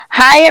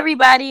Hi,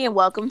 everybody, and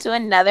welcome to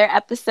another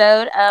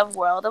episode of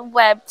World of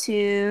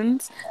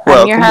Webtoons.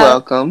 I'm your Welcome, host.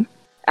 welcome.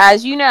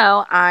 As you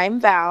know,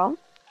 I'm Val,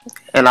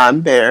 And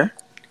I'm Bear.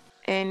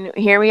 and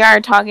here we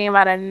are talking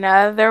about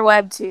another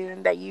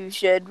webtoon that you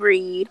should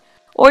read,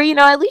 or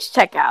at least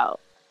check out.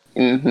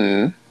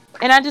 Mm-hmm.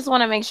 And I just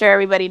want to make sure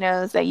everybody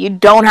knows that you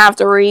don't have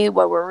to read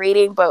what we're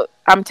reading, but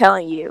I'm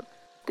telling you,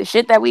 the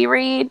shit that we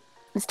read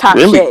is top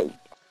Really shit.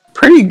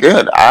 pretty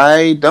good.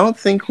 I don't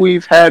think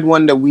we've had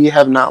one that we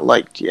have not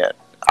liked yet.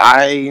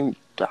 I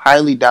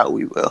highly doubt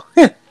we will.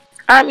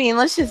 I mean,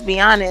 let's just be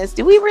honest.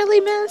 Do we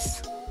really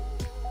miss?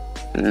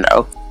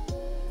 No.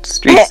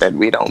 Street said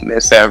we don't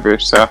miss ever,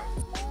 so.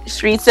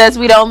 Street says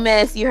we don't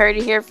miss. You heard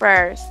it here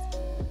first.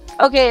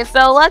 Okay,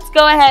 so let's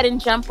go ahead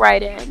and jump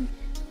right in.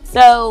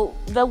 So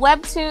the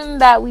webtoon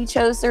that we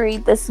chose to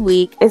read this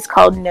week is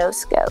called No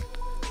Scope.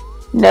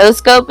 No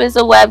Scope is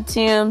a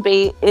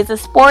webtoon. It's a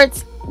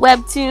sports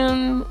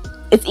webtoon.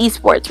 It's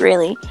esports,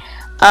 really.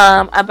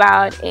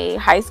 About a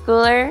high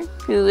schooler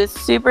who is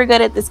super good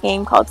at this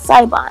game called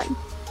Saibon.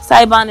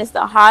 Saibon is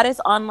the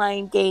hottest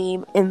online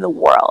game in the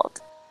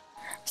world.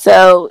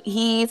 So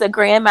he's a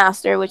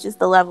grandmaster, which is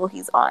the level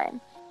he's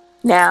on.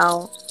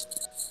 Now,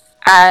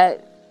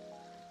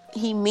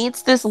 he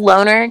meets this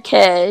loner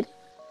kid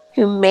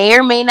who may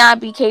or may not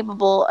be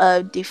capable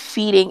of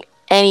defeating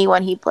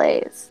anyone he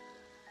plays.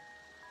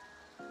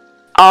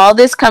 All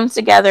this comes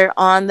together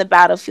on the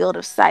battlefield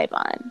of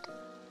Saibon.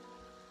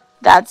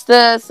 That's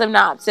the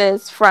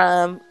synopsis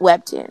from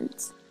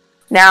Webtoons.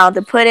 Now,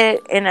 to put it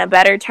in a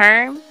better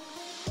term,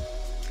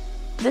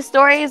 the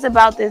story is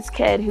about this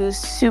kid who's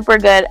super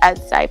good at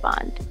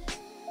Saibon.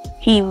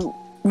 He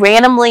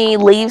randomly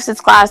leaves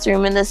his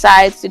classroom and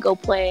decides to go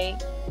play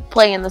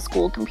in the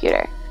school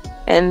computer.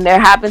 And there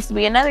happens to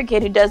be another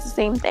kid who does the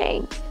same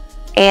thing.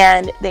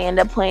 And they end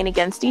up playing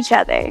against each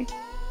other.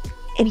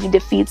 And he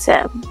defeats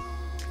him.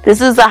 This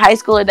is a high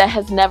schooler that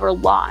has never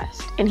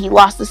lost. And he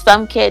lost to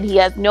some kid. He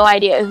has no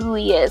idea who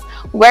he is,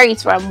 where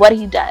he's from, what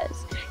he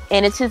does.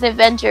 And it's his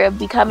adventure of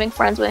becoming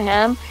friends with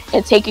him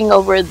and taking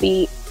over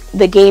the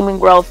gaming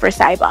world for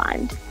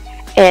Saibon.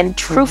 And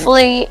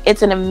truthfully,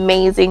 it's an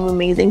amazing,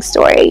 amazing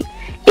story.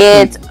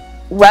 It's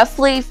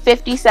roughly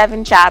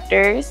 57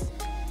 chapters.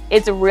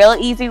 It's a real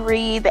easy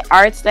read. The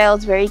art style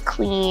is very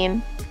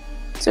clean.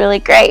 It's really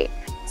great.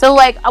 So,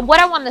 what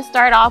I want to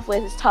start off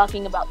with is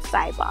talking about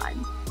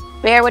Saibon.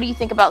 Bear, what do you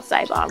think about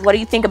Saibon? What do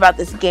you think about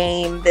this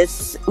game,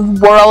 this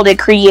world it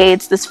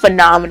creates, this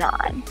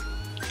phenomenon?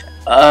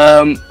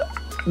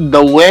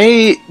 The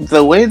way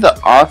the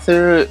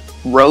author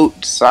wrote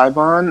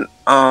Saibon,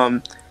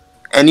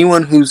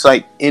 anyone who's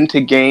into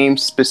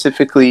games,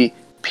 specifically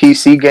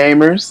PC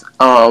gamers,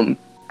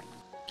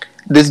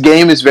 this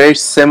game is very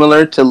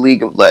similar to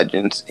League of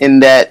Legends in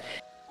that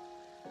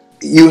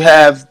you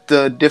have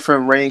the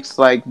different ranks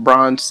like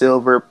bronze,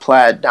 silver,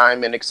 plat,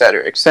 diamond,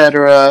 etc.,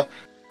 etc.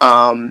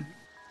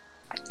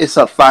 It's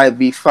a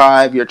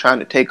 5v5. You're trying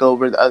to take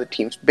over the other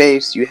team's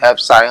base. You have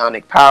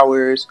psionic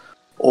powers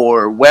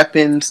or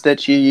weapons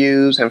that you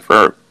use. And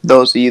for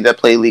those of you that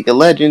play League of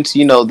Legends,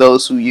 you know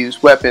those who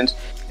use weapons,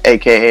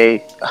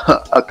 aka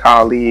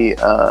Akali,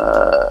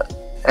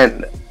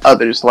 and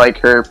others like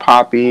her,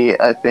 Poppy,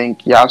 I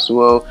think,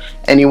 Yasuo.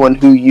 Anyone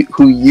who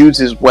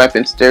uses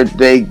weapons,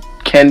 they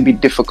can be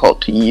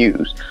difficult to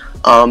use.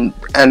 And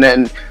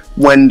then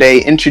when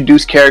they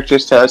introduce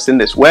characters to us in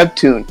this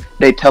webtoon,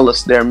 they tell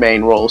us their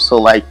main roles. So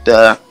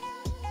the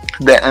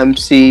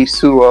MC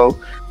Suo,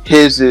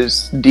 his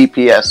is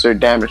DPS or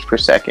damage per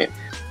second.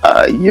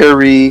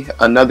 Yuri,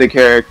 another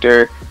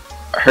character,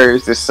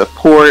 hers is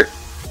support.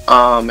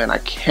 And I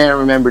can't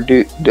remember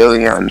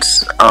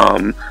Dillion's.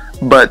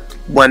 But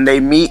when they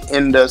meet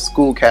in the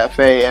school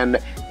cafe and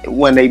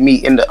when they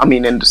meet in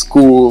the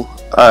school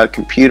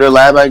computer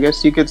lab, I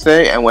guess you could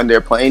say, and when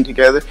they're playing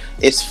together,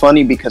 it's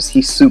funny because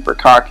he's super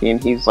cocky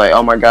and he's like,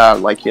 oh my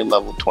god, you're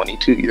level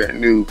 22, you're a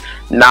noob,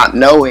 not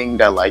knowing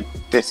that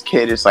this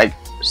kid is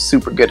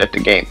super good at the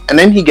game. And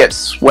then he gets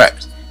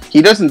swept.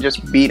 He doesn't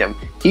just beat him,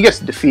 he gets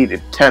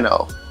defeated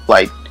 10-0.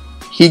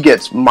 He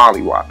gets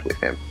mollywopped with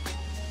him.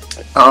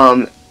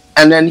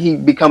 And then he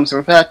becomes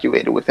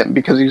infatuated with him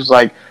because he's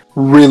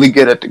really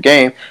good at the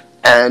game.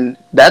 And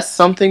that's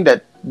something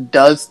that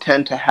does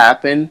tend to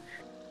happen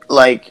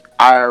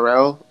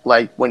IRL,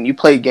 when you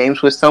play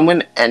games with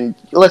someone, and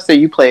let's say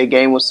you play a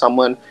game with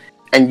someone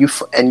and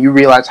you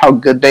realize how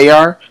good they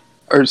are,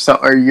 or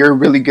you're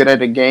really good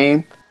at a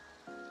game,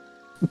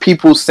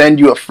 people send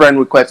you a friend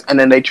request and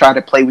then they try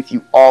to play with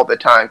you all the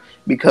time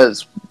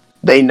because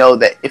they know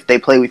that if they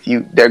play with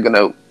you, you're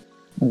gonna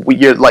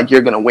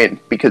win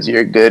because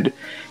you're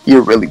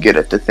really good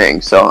at the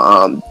thing.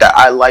 So that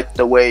I like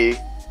the way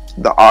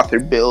the author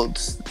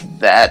builds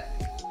that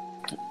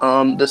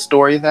the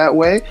story that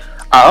way.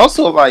 I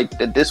also like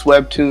that this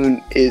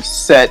webtoon is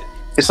set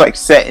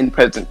in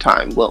present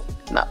time. Well,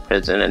 not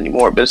present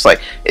anymore, but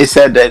it's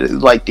said that it's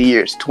the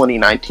year's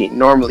 2019.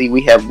 Normally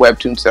we have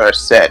webtoons that are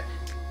set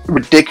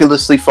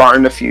ridiculously far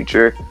in the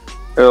future,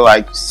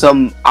 or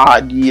some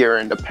odd year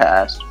in the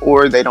past,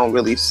 or they don't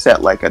really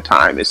set a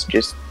time. It's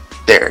just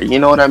there. You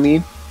know what I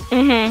mean?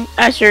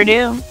 I sure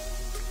do.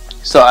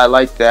 So I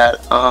like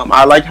that.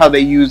 I like how they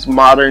use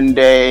modern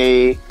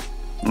day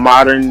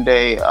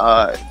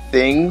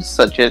things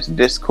such as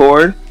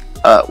Discord.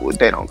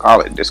 They don't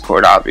call it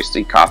Discord,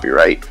 obviously,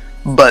 copyright,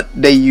 but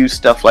they use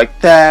stuff like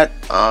that.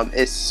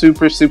 It's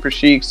super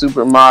chic,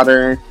 super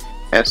modern,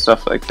 and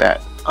stuff like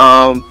that.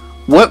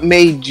 What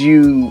made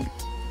you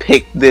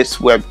pick this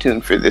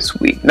webtoon for this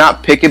week?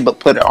 Not pick it, but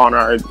put it on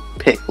our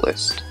pick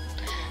list.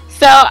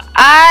 So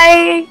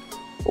I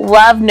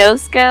love No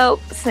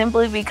Scope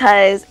simply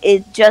because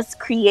it just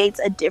creates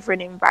a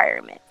different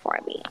environment for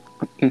me.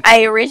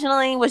 I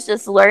originally was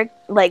just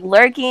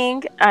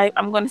lurking.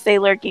 I'm going to say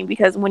lurking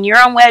because when you're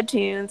on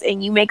Webtoons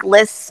and you make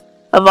lists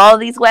of all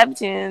these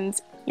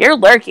Webtoons, you're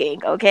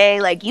lurking,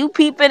 okay? Like, you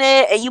peeping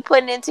it and you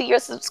putting it into your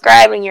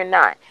subscribe and you're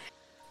not.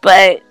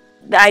 But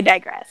I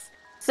digress.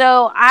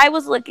 So I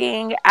was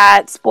looking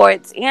at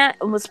sports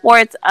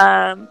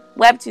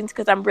Webtoons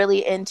because I'm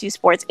really into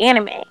sports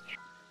anime.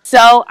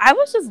 So I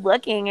was just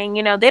looking, and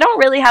they don't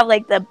really have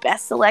like the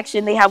best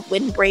selection. They have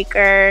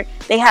Windbreaker,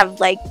 they have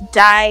like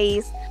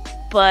Dice,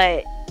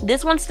 but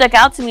this one stuck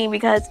out to me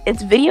because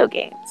it's video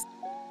games.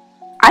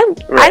 I don't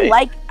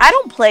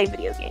play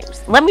video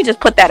games. Let me just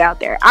put that out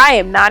there. I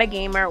am not a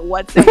gamer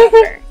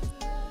whatsoever,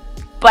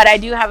 but I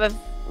do have a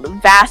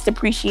vast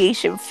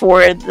appreciation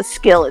for the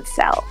skill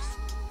itself.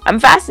 I'm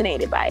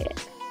fascinated by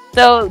it.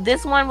 So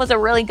this one was a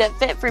really good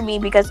fit for me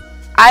because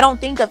I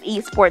don't think of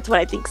esports when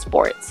I think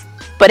sports.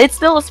 But it's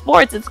still a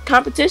sports. It's a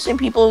competition.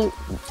 People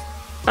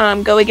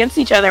go against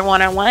each other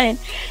 1-on-1.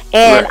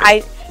 And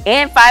right.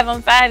 and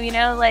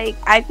 5-on-5, like,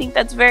 I think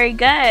that's very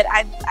good.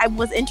 I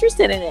was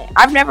interested in it.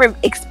 I've never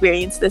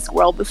experienced this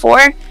world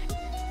before.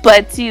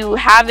 But to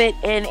have it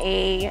in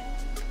a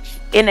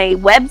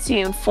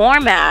webtoon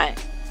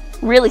format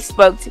really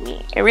spoke to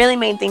me. It really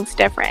made things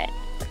different.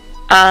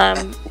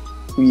 And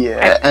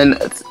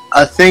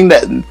a thing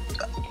that,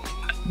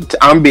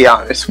 I'm be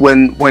honest,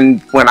 when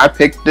I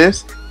picked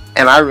this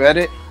and I read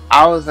it,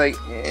 I was like,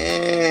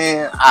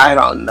 I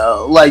don't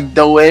know. Like,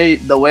 the way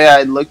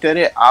I looked at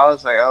it, I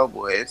was like, oh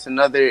boy, it's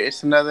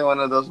another one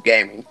of those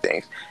gaming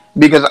things.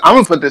 Because I'm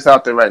gonna put this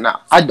out there right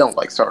now. I don't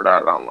like Sword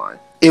Art Online.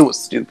 It was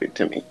stupid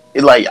to me.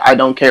 I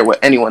don't care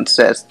what anyone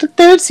says. The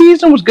third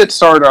season was good.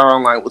 Sword Art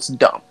Online was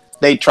dumb.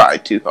 They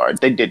tried too hard.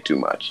 They did too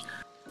much.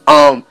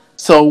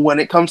 So when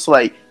it comes to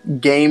like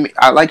game,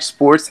 I like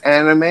sports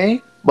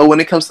anime, but when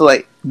it comes to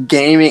like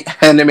gaming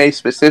anime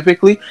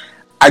specifically,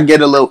 I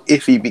get a little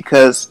iffy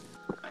because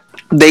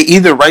they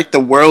either write the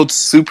world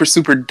super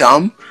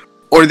dumb,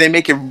 or they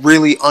make it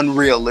really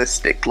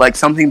unrealistic. Like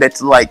something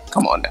that's like,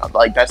 come on now,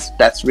 like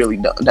that's really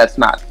dumb. That's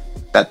not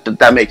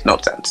that makes no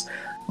sense.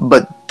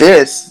 But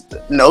this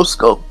No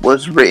Scope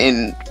was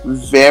written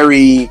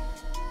very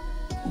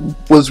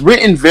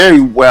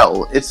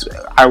well.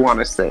 I want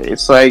to say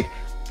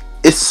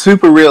it's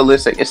super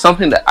realistic. It's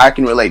something that I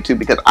can relate to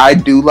because I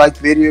do like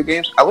video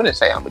games. I wouldn't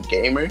say I'm a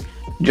gamer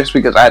just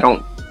because I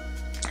don't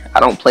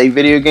play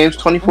video games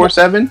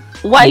 24/7.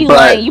 Why you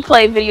lying? You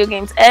play video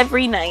games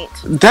every night.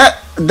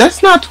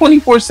 That's not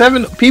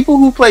 24/7. People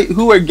who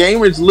are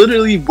gamers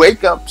literally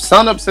wake up,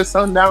 sun up to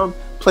sundown,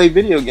 play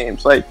video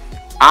games. Like,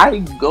 I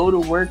go to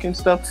work and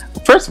stuff.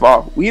 First of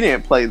all, we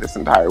didn't play this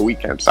entire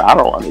weekend, so I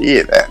don't want to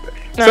hear that.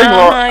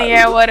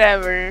 Yeah,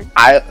 whatever.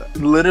 I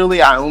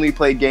only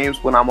play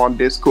games when I'm on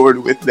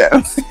Discord with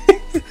them.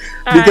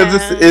 Because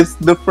it's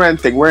the friend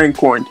thing. We're in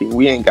quarantine.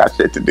 We ain't got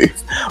shit to do.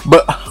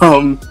 But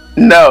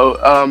no.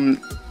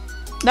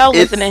 Don't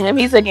listen to him.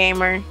 He's a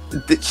gamer.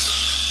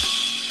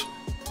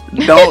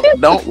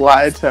 Don't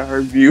lie to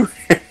her viewers.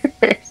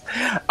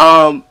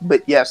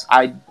 But yes,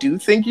 I do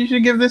think you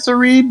should give this a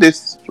read.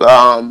 It's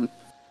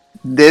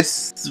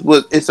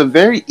a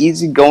very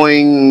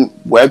easygoing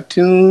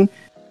webtoon.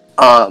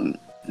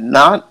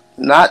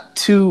 Not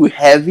too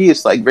heavy.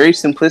 It's like very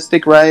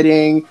simplistic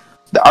writing.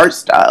 The art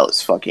style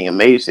is fucking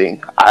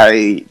amazing.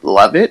 I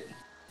love it.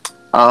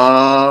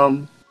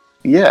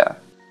 Yeah.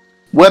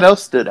 What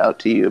else stood out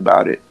to you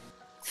about it?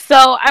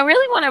 So I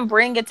really want to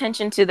bring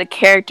attention to the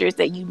characters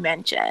that you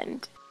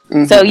mentioned.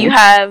 Mm-hmm. So you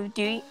have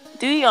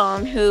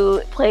Do-yeon,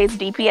 who plays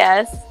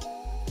DPS.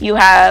 You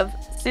have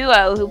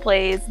Suo, who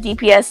plays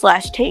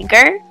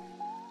DPS/tanker.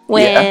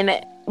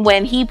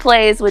 When he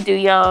plays with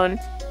Do-yeon,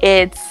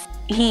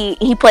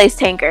 he plays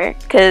tanker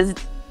because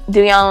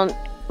Do-yeon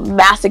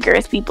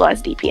massacres people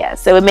as DPS,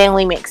 so it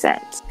mainly makes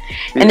sense.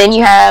 And then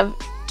you have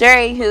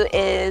Juri, who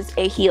is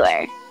a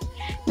healer.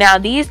 Now,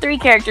 these three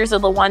characters are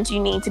the ones you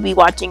need to be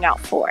watching out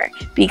for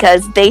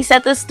because they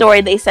set the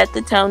story, they set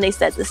the tone, they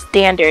set the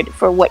standard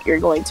for what you're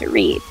going to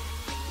read.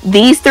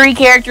 These three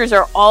characters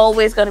are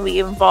always going to be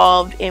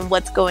involved in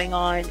what's going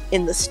on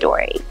in the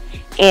story.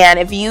 And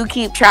if you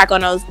keep track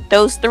on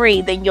those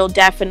three, then you'll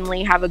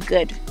definitely have a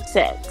good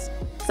sense.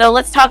 So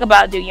let's talk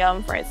about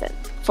Do-yeon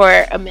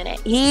for a minute.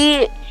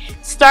 He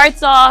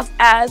starts off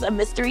as a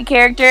mystery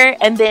character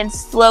and then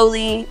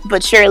slowly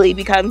but surely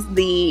becomes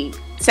the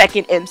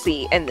second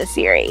MC in the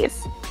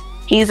series.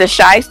 He's a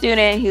shy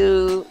student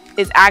who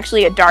is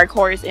actually a dark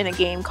horse in a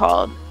game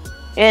called,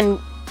 and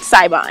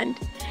Cybond.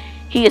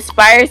 He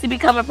aspires to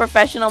become a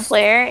professional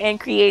player and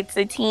creates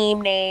a team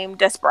named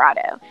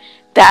Desperado.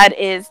 That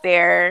is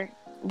their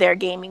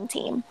gaming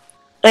team.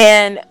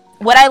 And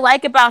what I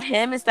like about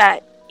him is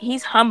that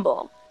he's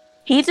humble.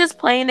 He's just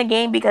playing the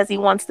game because he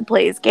wants to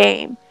play his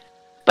game.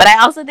 But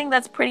I also think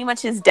that's pretty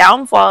much his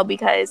downfall,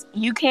 because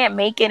you can't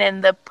make it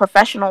in the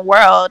professional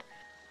world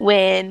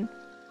when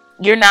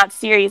you're not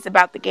serious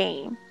about the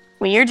game.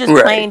 When you're just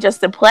playing just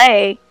to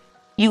play,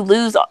 you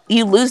lose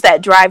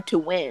that drive to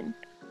win.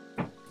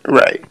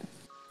 Right.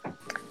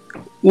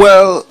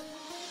 Well,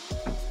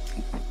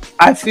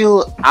 I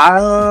feel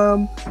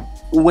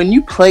when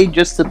you play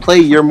just to play,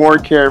 you're more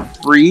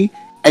carefree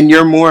and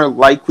you're more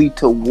likely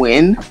to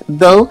win,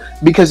 though,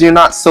 because you're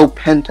not so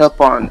pent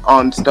up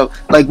on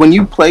stuff. Like, when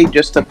you play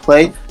just to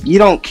play, you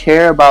don't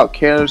care about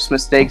careless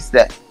mistakes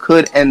that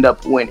could end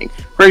up winning.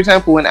 For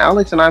example, when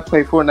Alex and I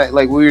play Fortnite,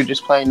 like we were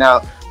just playing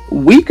now,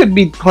 we could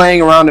be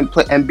playing around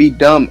and be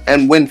dumb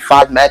and win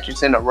 5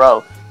 matches in a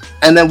row.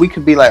 And then we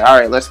could be like, all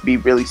right, let's be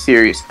really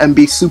serious and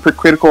be super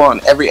critical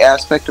on every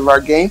aspect of our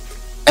game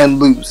and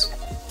lose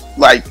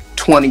like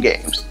 20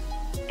 games.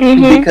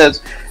 Mm-hmm.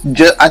 Because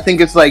I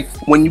think it's like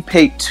when you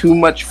pay too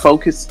much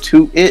focus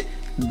to it,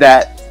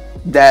 that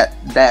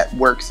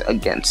works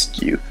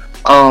against you.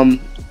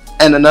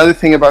 And another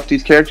thing about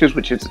these characters,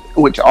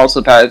 which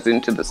also ties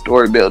into the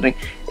story building,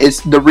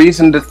 is the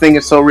reason the thing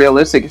is so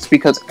realistic is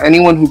because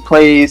anyone who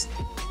plays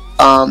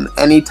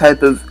any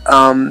type of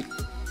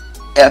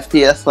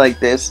FPS like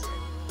this,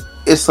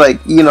 it's like,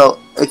 you know,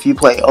 if you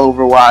play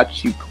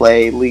Overwatch, you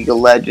play League of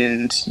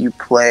Legends, you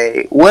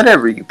play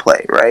whatever you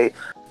play, right?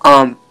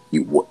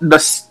 The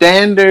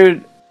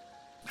standard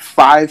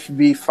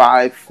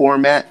 5v5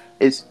 format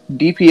is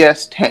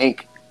DPS,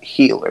 tank,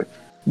 healer.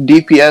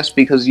 DPS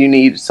because you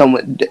need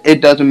someone,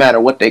 it doesn't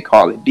matter what they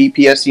call it.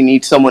 DPS, you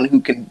need someone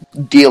who can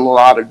deal a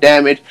lot of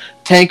damage.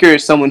 Tanker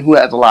is someone who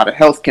has a lot of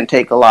health, can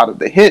take a lot of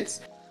the hits,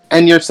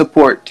 and your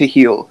support to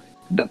heal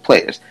the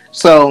players.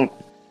 So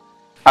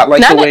I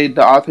like the way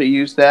the author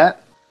used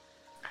that.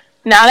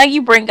 Now that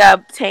you bring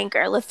up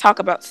Tanker, let's talk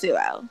about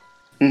Suo.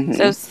 Mm-hmm.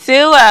 So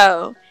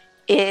Suo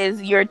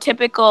is your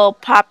typical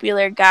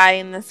popular guy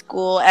in the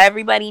school.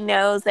 Everybody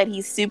knows that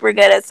he's super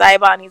good at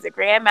Cybon. He's a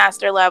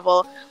Grandmaster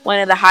level, one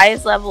of the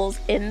highest levels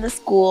in the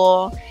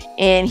school,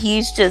 and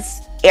he's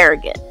just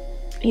arrogant.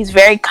 He's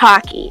very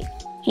cocky.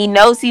 He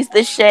knows he's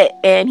the shit,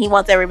 and he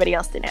wants everybody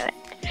else to know it.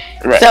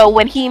 Right. So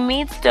when he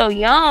meets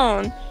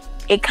Do-yeon,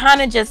 it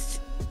kind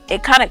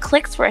of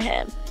clicks for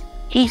him.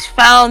 He's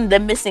found the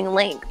missing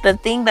link, the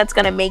thing that's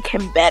going to make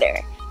him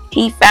better.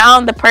 He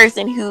found the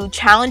person who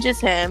challenges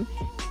him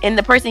and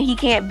the person he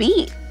can't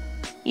beat.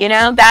 You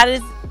know, that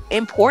is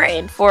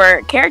important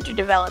for character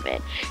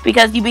development,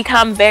 because you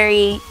become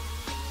very,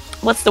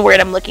 what's the word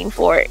I'm looking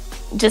for?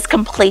 Just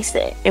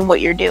complacent in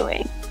what you're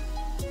doing.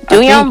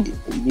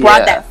 Do-yeon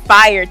brought that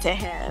fire to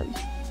him.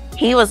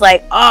 He was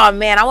like, "Oh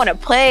man, I want to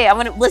play.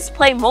 Let's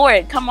play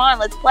more. Come on,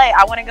 let's play.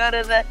 I want to go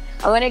to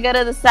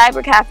the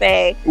cyber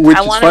cafe." Which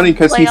is funny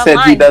because he said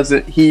he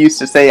doesn't. He used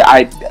to say,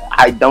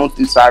 "I don't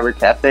do cyber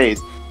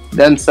cafes."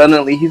 Then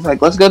suddenly he's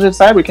like, "Let's go to the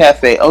cyber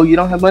cafe." "Oh, you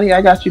don't have money?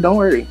 I got you. Don't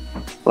worry."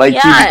 Like,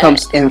 he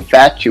becomes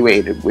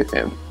infatuated with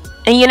him.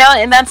 And you know,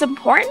 and that's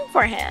important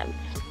for him.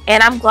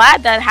 And I'm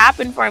glad that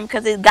happened for him,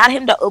 because it got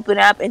him to open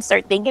up and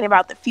start thinking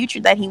about the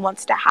future that he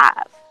wants to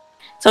have.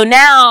 So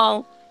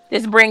now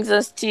this brings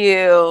us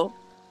to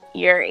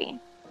Yuri.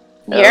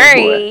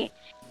 Yuri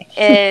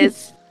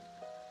is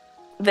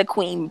the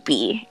queen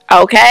bee.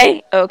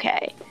 Okay.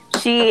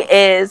 She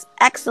is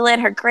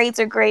excellent. Her grades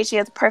are great. She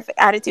has a perfect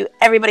attitude.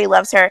 Everybody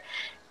loves her,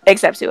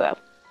 except Suo.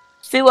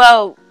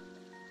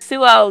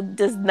 Suo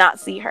does not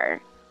see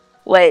her.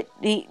 What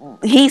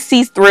he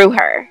sees through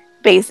her,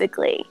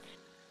 basically.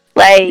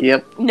 Like,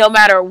 no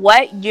matter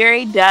what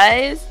Yuri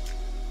does,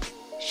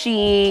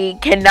 she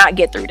cannot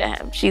get through to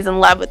him. She's in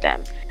love with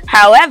him.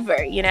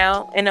 However, you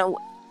know, in an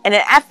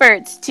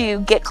effort to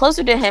get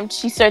closer to him,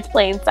 she starts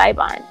playing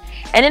Cybon.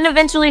 And then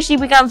eventually she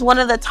becomes one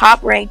of the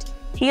top ranked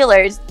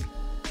healers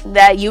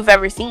that you've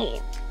ever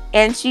seen.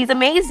 And she's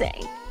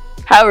amazing.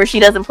 However, she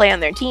doesn't play on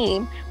their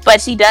team,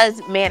 but she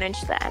does manage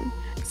them.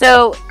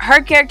 So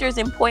her character is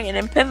important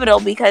and pivotal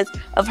because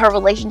of her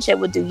relationship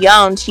with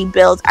Do-yeon she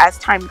builds as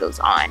time goes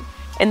on.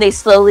 And they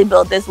slowly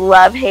build this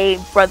love-hate,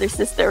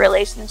 brother-sister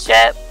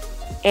relationship.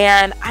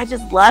 And I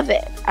just love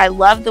it. I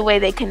love the way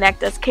they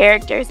connect as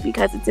characters,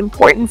 because it's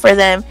important for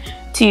them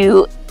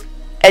to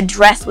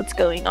address what's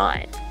going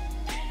on.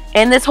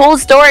 And this whole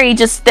story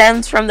just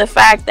stems from the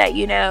fact that,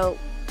 you know,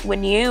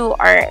 when you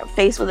are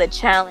faced with a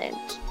challenge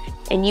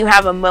and you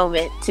have a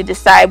moment to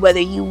decide whether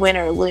you win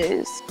or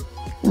lose,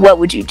 what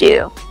would you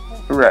do?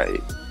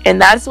 Right.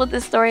 And that's what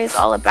this story is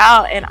all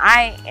about. And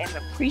I am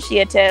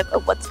appreciative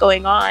of what's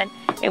going on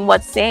and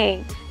what's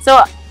saying.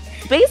 So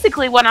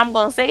basically what I'm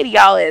going to say to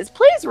y'all is,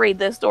 please read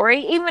this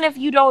story. Even if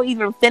you don't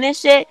even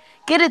finish it,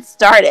 get it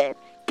started.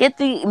 Get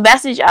the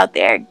message out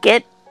there.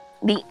 Get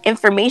the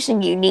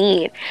information you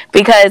need,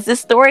 because this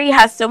story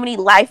has so many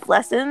life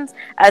lessons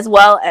as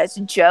well as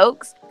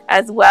jokes,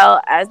 as well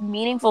as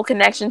meaningful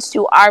connections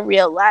to our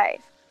real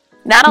life.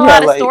 Not a Yeah,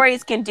 lot of like,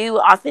 stories can do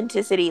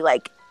authenticity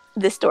like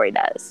this story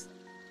does.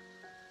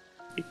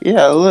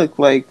 yeah, look,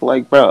 like,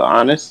 bro,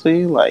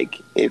 honestly, like,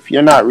 if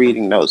you're not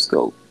reading No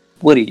Scope,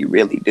 what are you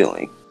really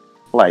doing?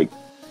 Like,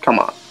 come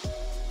on.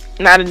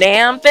 Not a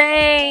damn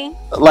thing.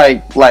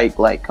 Like,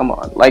 come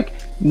on. Like,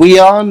 we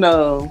all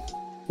know,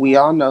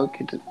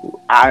 'cause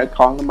I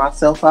calling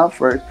myself out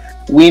first.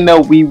 We know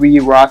we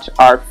rewatch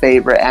our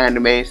favorite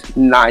animes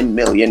 9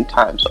 million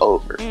times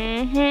over.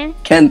 Mm-hmm.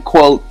 Can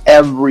quote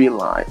every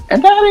line,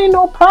 and that ain't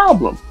no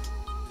problem.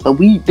 But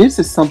this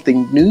is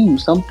something new,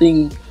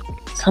 something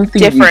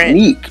Different.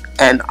 unique.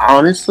 And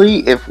honestly,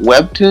 if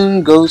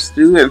Webtoon goes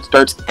through and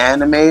starts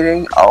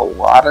animating a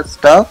lot of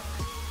stuff,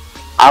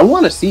 I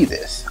want to see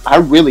this. I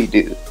really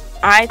do.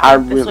 I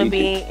think this would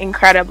be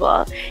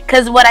incredible.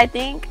 Because what I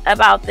think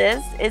about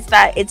this is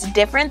that it's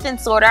different than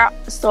Sword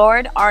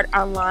Art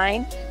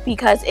Online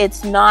because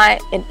it's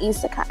not an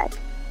isekai.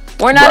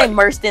 We're not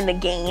immersed in the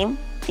game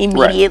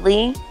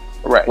immediately.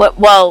 Right.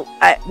 Well,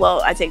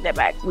 I take that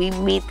back. We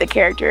meet the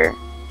character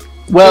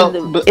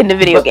in the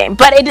video game,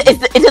 but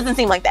it doesn't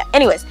seem like that.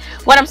 Anyways,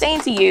 what I'm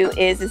saying to you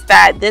is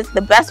that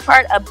the best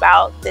part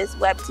about this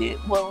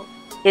webtoon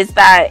is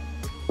that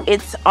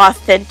it's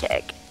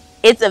authentic.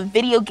 It's a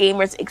video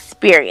gamer's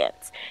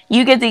experience.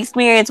 You get to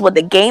experience what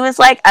the game is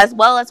like as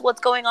well as what's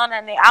going on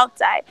the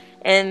outside.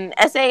 And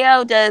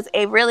SAO does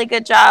a really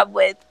good job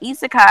with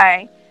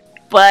isekai,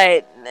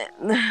 but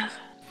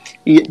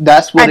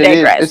that's what it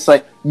is. It's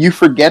like you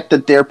forget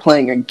that they're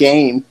playing a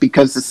game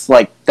because it's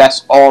like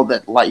that's all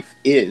that life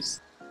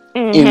is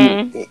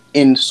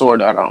in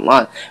Sword Art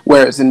Online.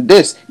 Whereas in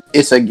this,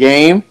 it's a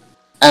game,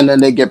 and then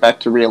they get back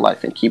to real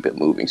life and keep it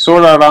moving.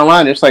 Sword Art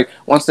Online, it's like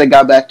once they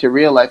got back to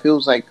real life, it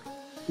was like,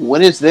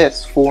 what is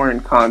this foreign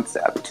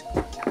concept?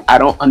 I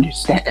don't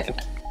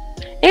understand.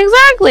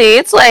 Exactly.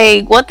 It's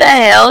like, what the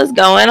hell is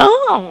going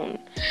on?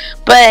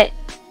 But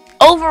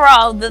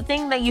overall, the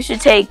thing that you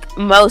should take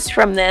most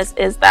from this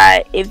is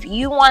that if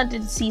you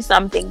wanted to see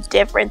something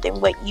different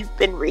than what you've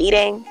been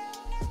reading,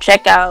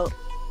 check out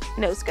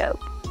No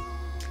Scope.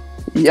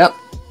 Yep.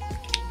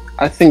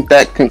 I think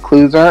that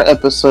concludes our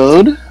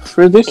episode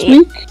for this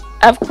week.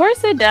 Of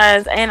course it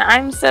does. And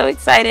I'm so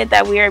excited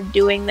that we are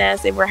doing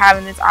this and we're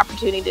having this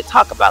opportunity to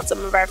talk about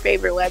some of our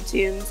favorite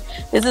webtoons.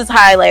 This is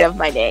highlight of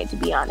my day, to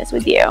be honest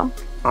with you.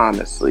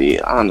 Honestly,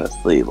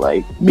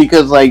 like,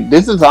 because like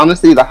this is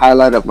honestly the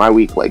highlight of my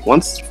week. Like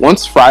once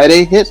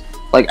Friday hits,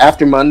 like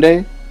after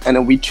Monday, and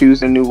then we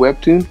choose a new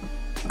webtoon,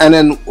 and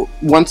then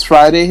once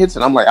Friday hits,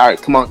 and I'm like, all right,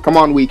 come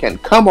on weekend.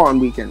 I want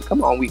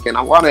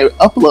to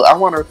upload, I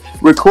want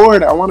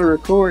to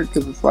record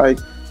because it's like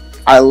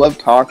I love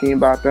talking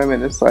about them,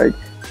 and it's like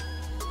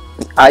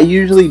I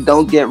usually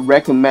don't get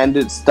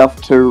recommended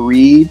stuff to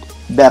read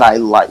that I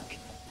like.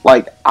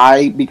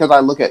 Because I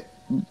look at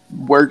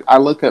work, I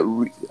look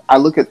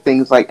at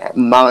things like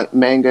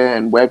manga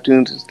and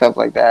webtoons and stuff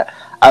like that.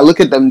 I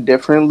look at them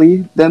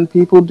differently than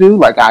people do.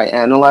 Like I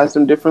analyze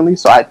them differently,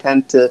 so I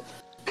tend to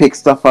pick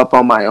stuff up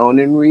on my own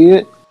and read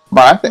it.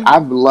 But I think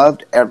I've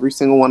loved every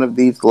single one of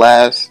these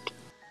last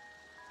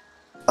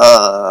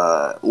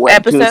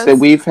webtoons that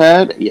we've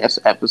had. Yes,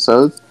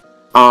 episodes.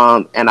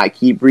 And I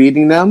keep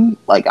reading them.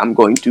 Like I'm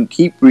going to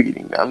keep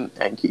reading them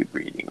and keep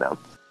reading them.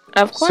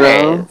 Of course.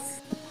 So,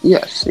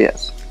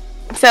 yes.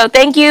 So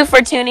thank you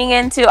for tuning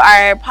into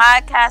our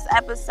podcast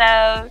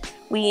episode.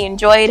 We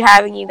enjoyed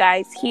having you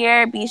guys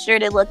here. Be sure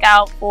to look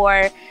out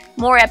for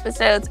more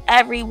episodes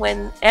every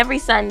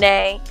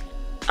Sunday.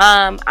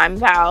 I'm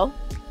Val.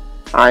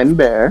 I'm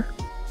Bear.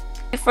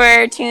 Thank you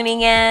for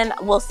tuning in.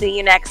 We'll see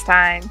you next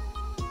time.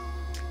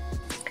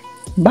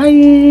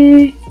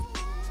 Bye.